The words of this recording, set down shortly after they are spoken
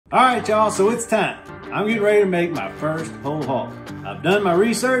All right, y'all, so it's time. I'm getting ready to make my first whole hog. I've done my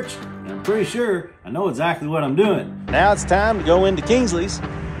research, and I'm pretty sure I know exactly what I'm doing. Now it's time to go into Kingsley's.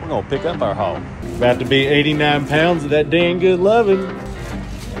 We're gonna pick up our hog. About to be 89 pounds of that dang good loving.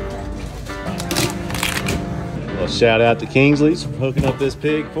 Well, shout out to Kingsley's for hooking up this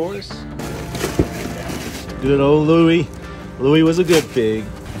pig for us. Good old Louie. Louie was a good pig.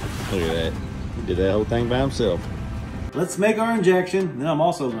 Look at that. He did that whole thing by himself. Let's make our injection, then I'm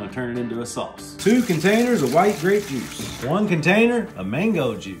also going to turn it into a sauce. 2 containers of white grape juice. 1 container of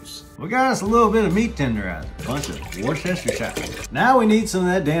mango juice. We got us a little bit of meat tenderizer. A bunch of Worcestershire. Now we need some of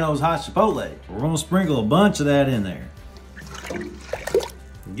that Dano's hot chipotle. We're going to sprinkle a bunch of that in there.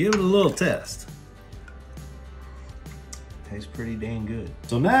 Give it a little test. Tastes pretty dang good.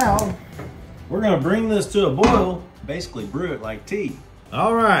 So now, we're going to bring this to a boil. Basically brew it like tea.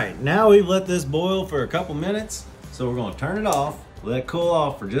 All right, now we've let this boil for a couple minutes. So we're gonna turn it off, let it cool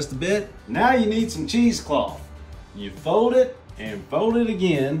off for just a bit. Now you need some cheesecloth. You fold it and fold it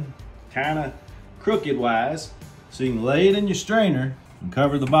again, kind of crooked wise, so you can lay it in your strainer and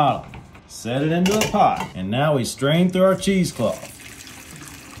cover the bottom. Set it into a pot, and now we strain through our cheesecloth.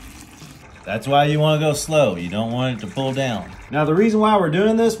 That's why you wanna go slow. You don't want it to pull down. Now the reason why we're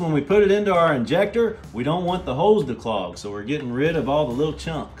doing this, when we put it into our injector, we don't want the holes to clog, so we're getting rid of all the little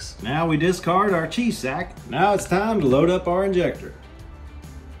chunks. Now we discard our cheese sack. Now it's time to load up our injector.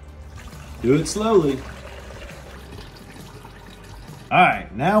 Do it slowly. All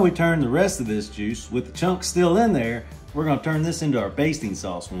right, now we turn the rest of this juice, with the chunks still in there, we're gonna turn this into our basting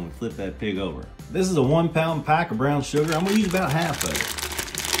sauce when we flip that pig over. This is a 1-pound pack of brown sugar. I'm gonna use about half of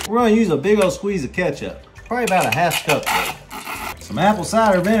it. We're gonna use a big old squeeze of ketchup, probably about a half cup of it. Some apple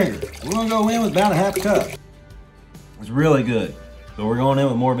cider vinegar. We're gonna go in with about a half cup. It's really good, so we're going in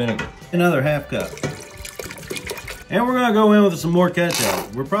with more vinegar. Another half cup. And we're gonna go in with some more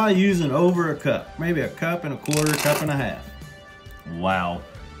ketchup. We're probably using over a cup, maybe a cup and a quarter, cup and a half. Wow,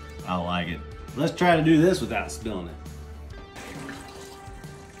 I like it. Let's try to do this without spilling it.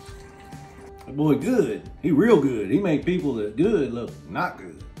 That boy good, he real good. He made people that good look not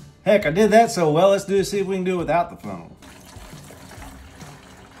good. Heck, I did that so well, let's see if we can do it without the funnel.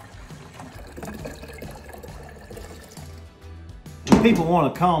 People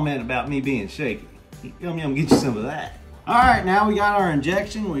want to comment about me being shaky. I'm gonna get you some of that. All right, now we got our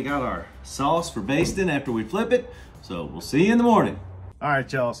injection. We got our sauce for basting after we flip it. So we'll see you in the morning. All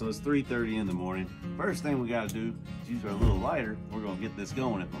right, y'all, so it's 3:30 in the morning. First thing we gotta do is use our little lighter. We're gonna get this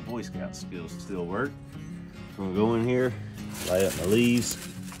going if my Boy Scout skills still work. So I'm gonna go in here, light up my leaves.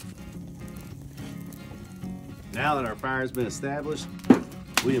 Now that our fire's been established,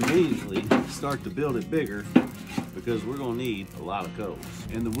 we immediately start to build it bigger, because we're gonna need a lot of coals.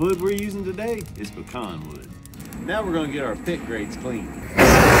 And the wood we're using today is pecan wood. Now we're gonna get our pit grates clean.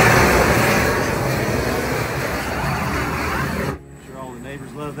 Sure all the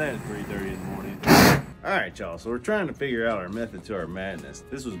neighbors love that at 3:30 in the morning. All right, y'all, so we're trying to figure out our method to our madness.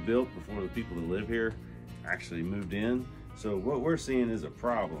 This was built before the people that live here actually moved in. So what we're seeing is a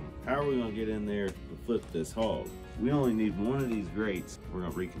problem. How are we gonna get in there to flip this hog? We only need one of these grates. We're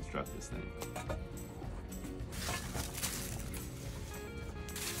gonna reconstruct this thing.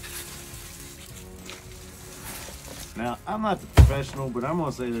 Now, I'm not the professional, but I'm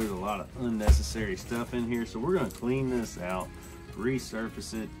gonna say there's a lot of unnecessary stuff in here, so we're gonna clean this out,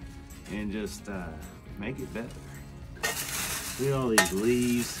 resurface it, and just make it better. Look at all these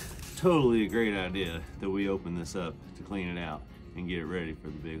leaves. Totally a great idea that we open this up to clean it out and get it ready for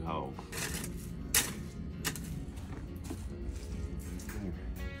the big hog.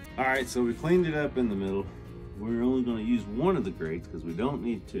 All right, so we cleaned it up in the middle. We're only gonna use one of the grates because we don't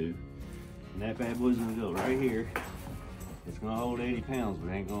need 2. And that bad boy's gonna go right here. It's gonna hold 80 pounds,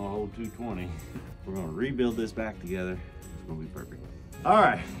 but it ain't gonna hold 220. We're gonna rebuild this back together. It's gonna be perfect. All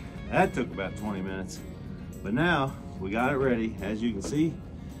right, that took about 20 minutes. But now we got it ready. As you can see,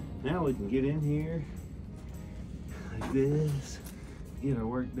 now we can get in here like this, get our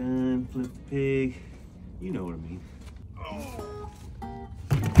work done, flip the pig. You know what I mean.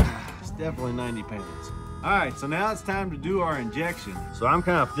 It's definitely 90 pounds. All right, so now it's time to do our injection. So I'm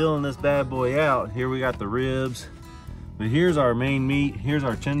kind of filling this bad boy out. Here we got the ribs, but here's our main meat. Here's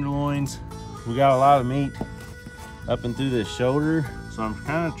our tenderloins. We got a lot of meat up and through this shoulder. So I'm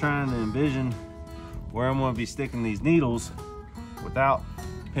kind of trying to envision where I'm gonna be sticking these needles without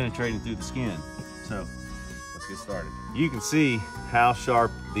penetrating through the skin. So let's get started. You can see how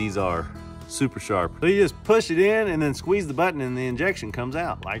sharp these are, super sharp. So you just push it in and then squeeze the button and the injection comes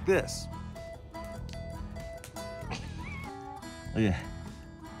out like this. Look at that.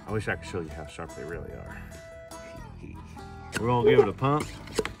 I wish I could show you how sharp they really are. We're gonna give it a pump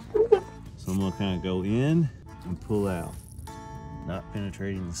So I'm gonna kind of go in and pull out, not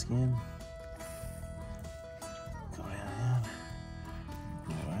penetrating the skin. Go down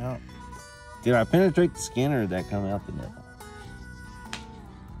in, go out. Did I penetrate the skin or did that come out the nipple?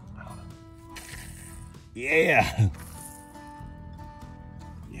 I don't know. Yeah.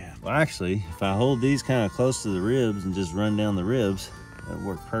 Yeah. Well, actually, if I hold these kind of close to the ribs and just run down the ribs, that'll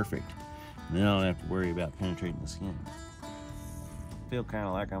work perfect. And then I don't have to worry about penetrating the skin. I feel kind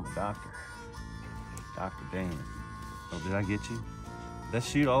of like I'm a doctor. Dr. Dan. Oh, did I get you? Let's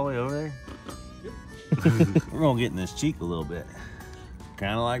shoot all the way over there? Yep. We're gonna get in this cheek a little bit.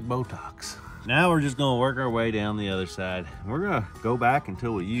 Kind of like Botox. Now we're just gonna work our way down the other side. We're gonna go back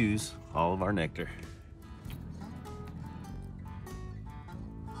until we use all of our nectar.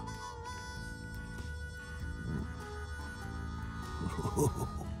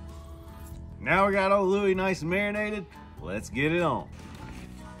 Now we got old Louie nice and marinated. Let's get it on.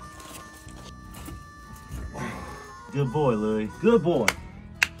 Good boy, Louie. Good boy.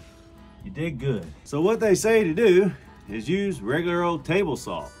 You did good. So what they say to do is use regular old table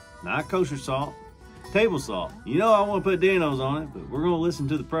salt, not kosher salt, table salt. You know I want to put Danos on it, but we're going to listen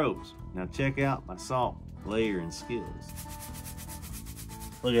to the pros. Now check out my salt layering skills.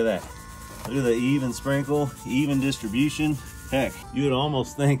 Look at that. Look at the even sprinkle, even distribution. Heck, you would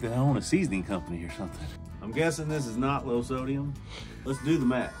almost think that I own a seasoning company or something. I'm guessing this is not low sodium. Let's do the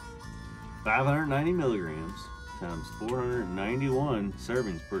math. 590 milligrams times 491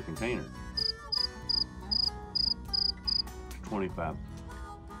 servings per container. 25.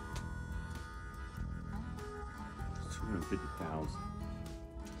 250,000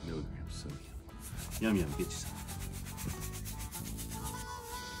 milligrams sodium. Yum yum, get you some.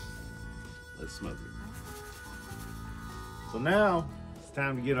 Let's smoke it. So now it's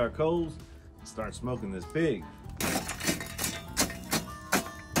time to get our coals and start smoking this pig.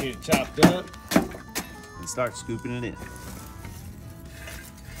 Get it chopped up and start scooping it in.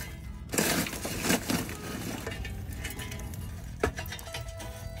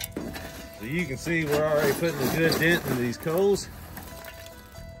 So you can see we're already putting a good dent into these coals.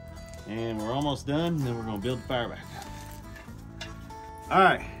 And we're almost done, and then we're gonna build the fire back up. All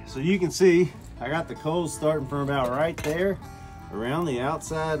right, so you can see I got the coals starting from about right there, around the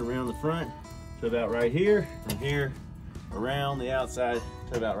outside, around the front, to about right here, from here, around the outside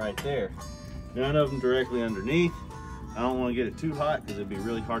to about right there. None of them directly underneath. I don't want to get it too hot because it'd be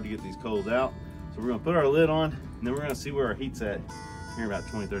really hard to get these coals out. So we're gonna put our lid on, and then we're gonna see where our heat's at here in about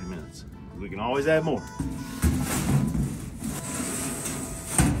 20-30 minutes. We can always add more.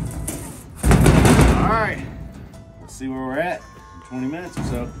 All right, let's see where we're at in 20 minutes or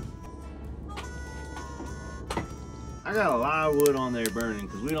so. I got a lot of wood on there burning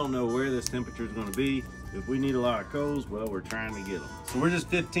because we don't know where this temperature is going to be. If we need a lot of coals, well, we're trying to get them. So we're just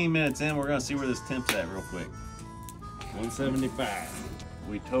 15 minutes in. We're going to see where this temp's at real quick. 175.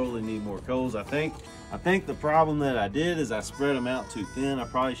 We totally need more coals. I think the problem that I did is I spread them out too thin. I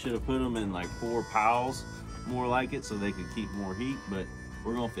probably should have put them in like 4 piles, more like it, so they could keep more heat, but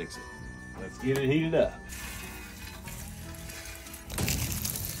we're going to fix it. Let's get it heated up.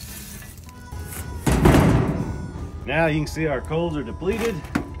 Now you can see our coals are depleted,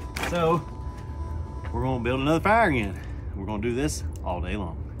 so we're gonna build another fire again. We're gonna do this all day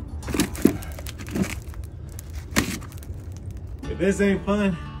long. If this ain't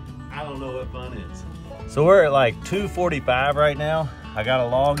fun, I don't know what fun is. So we're at like 245 right now. I got a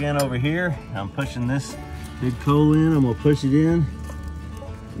log in over here. I'm pushing this big coal in. I'm gonna push it in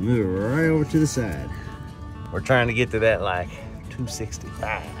and move it right over to the side. We're trying to get to that like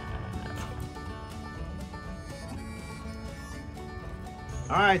 265.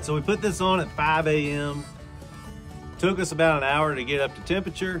 All right, so we put this on at 5 a.m. Took us about an hour to get up to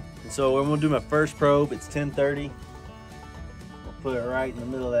temperature. And so I'm gonna do my first probe. It's 10:30. I'll put it right in the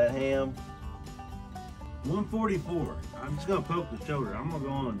middle of that ham. 144. I'm just gonna poke the shoulder. I'm gonna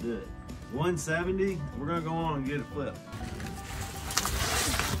go on and do it. 170, we're gonna go on and get it flipped.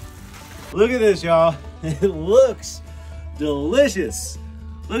 Look at this, y'all. It looks delicious.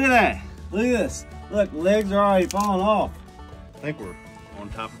 Look at that. Look at this. Look, legs are already falling off. I think we're on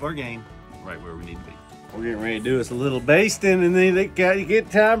top of our game, right where we need to be. We're getting ready to do us a little basting, and then it got to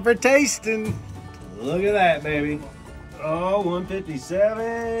get time for tasting. Look at that, baby. Oh,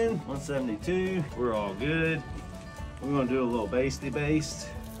 157, 172. We're all good. We're gonna do a little basty baste.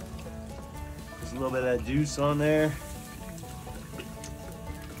 Just a little bit of that juice on there.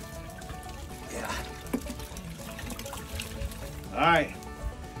 Yeah. All right.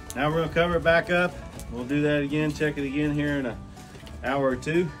 Now we're gonna cover it back up. We'll do that again, check it again here in an hour or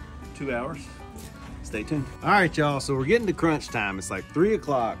two, 2 hours. Stay tuned. All right, y'all, so we're getting to crunch time. It's like 3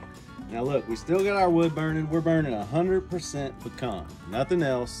 o'clock. Now look, we still got our wood burning. We're burning 100% pecan. Nothing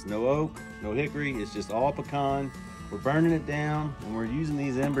else, no oak, no hickory. It's just all pecan. We're burning it down and we're using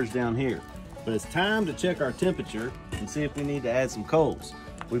these embers down here. But it's time to check our temperature and see if we need to add some coals.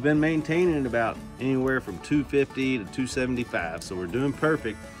 We've been maintaining it about anywhere from 250 to 275, so we're doing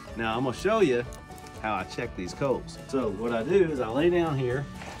perfect. Now I'm gonna show you how I check these coals. So what I do is I lay down here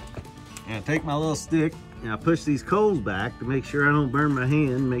and I take my little stick and I push these coals back to make sure I don't burn my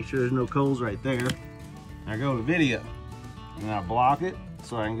hand, make sure there's no coals right there. I go to video and I block it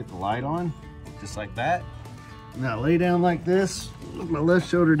so I can get the light on, just like that. And I lay down like this, with my left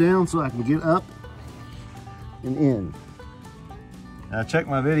shoulder down so I can get up and in. Now check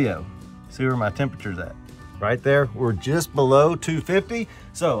my video, see where my temperature's at. Right there, we're just below 250.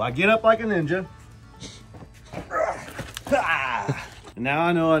 So I get up like a ninja. And now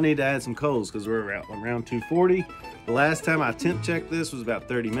I know I need to add some coals because we're around 240. The last time I temp checked this was about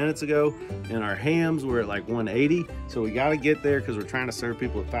 30 minutes ago, and our hams were at like 180. So we gotta get there because we're trying to serve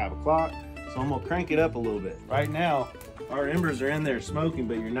people at 5 o'clock. So I'm gonna crank it up a little bit. Right now, our embers are in there smoking,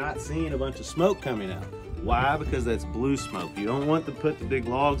 but you're not seeing a bunch of smoke coming out. Why? Because that's blue smoke. You don't want to put the big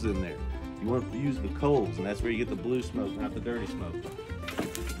logs in there. You want to use the coals, and that's where you get the blue smoke, not the dirty smoke.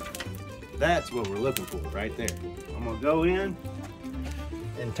 That's what we're looking for right there. I'm gonna go in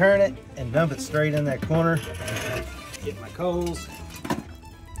and turn it and dump it straight in that corner. Get my coals. I'm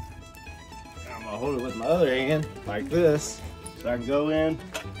gonna hold it with my other hand like this so I can go in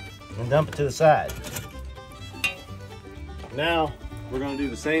and dump it to the side. Now we're gonna do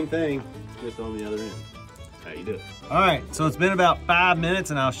the same thing just on the other end. That's how you do it. All right, so it's been about 5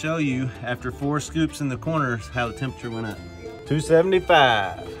 minutes and I'll show you after 4 scoops in the corners how the temperature went up.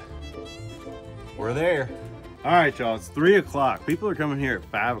 275. We're there. All right, y'all, it's 3 o'clock. People are coming here at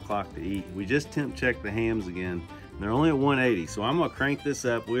 5 o'clock to eat. We just temp checked the hams again. They're only at 180, so I'm gonna crank this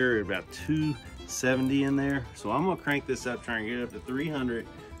up. We're at about 270 in there. So I'm gonna crank this up, try and get it up to 300,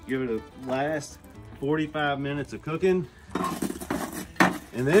 give it a last 45 minutes of cooking.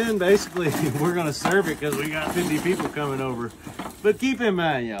 And then basically we're gonna serve it because we got 50 people coming over. But keep in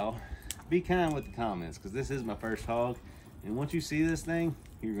mind, y'all, be kind with the comments because this is my first hog. And once you see this thing,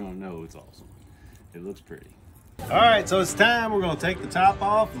 you're gonna know it's awesome. It looks pretty. All right, so it's time. We're gonna take the top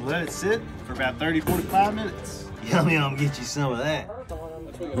off and let it sit for about 30, 45 minutes. Yum, yum, get you some of that.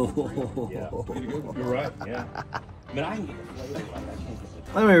 Yeah, you're right, yeah.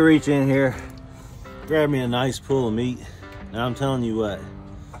 Let me reach in here, grab me a nice pull of meat. Now I'm telling you what,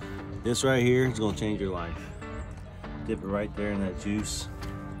 this right here is gonna change your life. Dip it right there in that juice.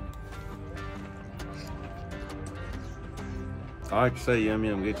 I like to say yum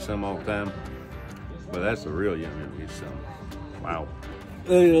yum, get you some all the time, but that's the real yum yum, get you some. Wow.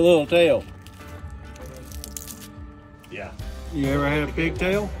 Look at the little tail. Yeah. You ever had a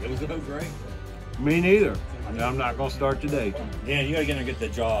pigtail? It was great. Me neither. I'm not gonna start today. Yeah, you gotta get in there and get the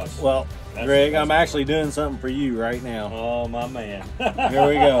jaws. Well, Greg, I'm actually doing something for you right now. Oh, my man. Here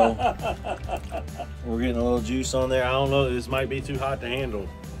we go. We're getting a little juice on there. I don't know, this might be too hot to handle.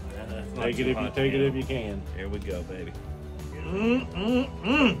 Take it if you can. Here we go, baby.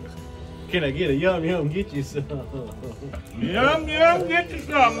 Can I get a yum yum, get you some? Yum yum, get you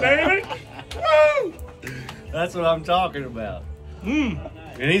some, baby. Woo! That's what I'm talking about. And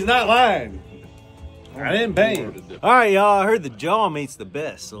he's not lying. I didn't pay him. All right, y'all, I heard the jaw meat's the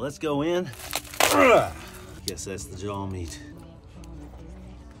best, so let's go in. Guess that's the jaw meat.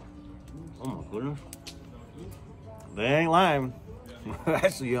 Oh my goodness. They ain't lying.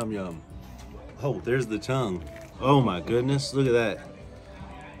 That's the yum yum. Oh, there's the tongue. Oh my goodness, look at that.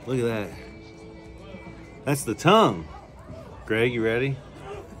 Look at that. That's the tongue. Greg, you ready?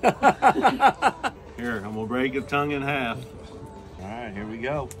 Here, I'm gonna break the tongue in half. All right, here we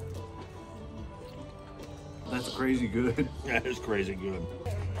go. That's crazy good. That is crazy good.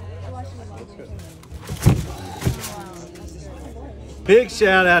 Big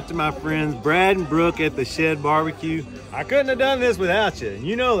shout out to my friends Brad and Brooke at the Shed Barbecue. I couldn't have done this without you, and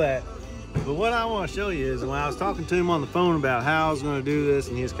you know that. But what I want to show you is when I was talking to him on the phone about how I was going to do this,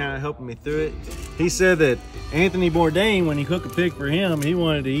 and he was kind of helping me through it, he said that Anthony Bourdain, when he cooked a pig for him, he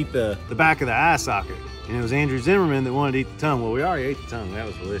wanted to eat the back of the eye socket. And it was Andrew Zimmerman that wanted to eat the tongue. Well, we already ate the tongue. That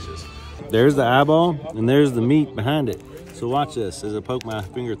was delicious. There's the eyeball, and there's the meat behind it. So watch this as I poke my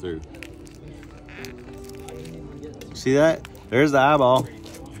finger through. See that? There's the eyeball.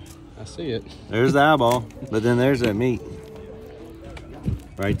 I see it. There's the eyeball, but then there's that meat.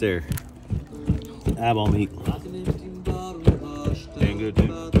 Right there. Eyeball meat. Dang good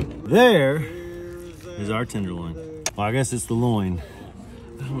too. There is our tenderloin. Well, I guess it's the loin.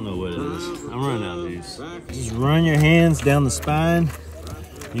 I don't know what it is. I'm running out of these. Just run your hands down the spine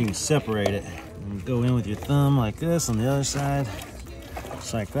You can separate it and go in with your thumb like this on the other side,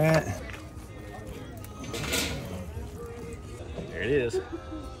 just like that. There it is.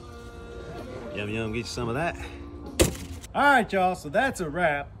 Yum, yum, get you some of that. All right, y'all, so that's a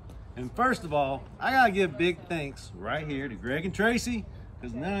wrap. And first of all, I gotta give big thanks right here to Greg and Tracy,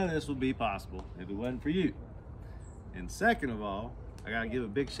 because none of this would be possible if it wasn't for you. And second of all, I gotta give a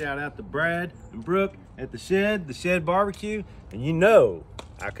big shout out to Brad and Brooke at the Shed Barbecue. And you know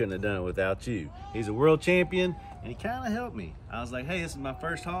I couldn't have done it without you. He's a world champion, and he kind of helped me. I was like, hey, this is my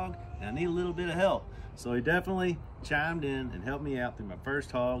first hog, and I need a little bit of help. So he definitely chimed in and helped me out through my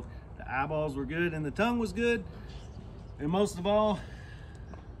first hog. The eyeballs were good, and the tongue was good. And most of all,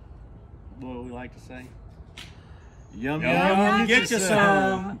 what do we like to say? Yum, yum, get you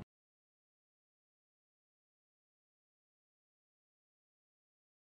some.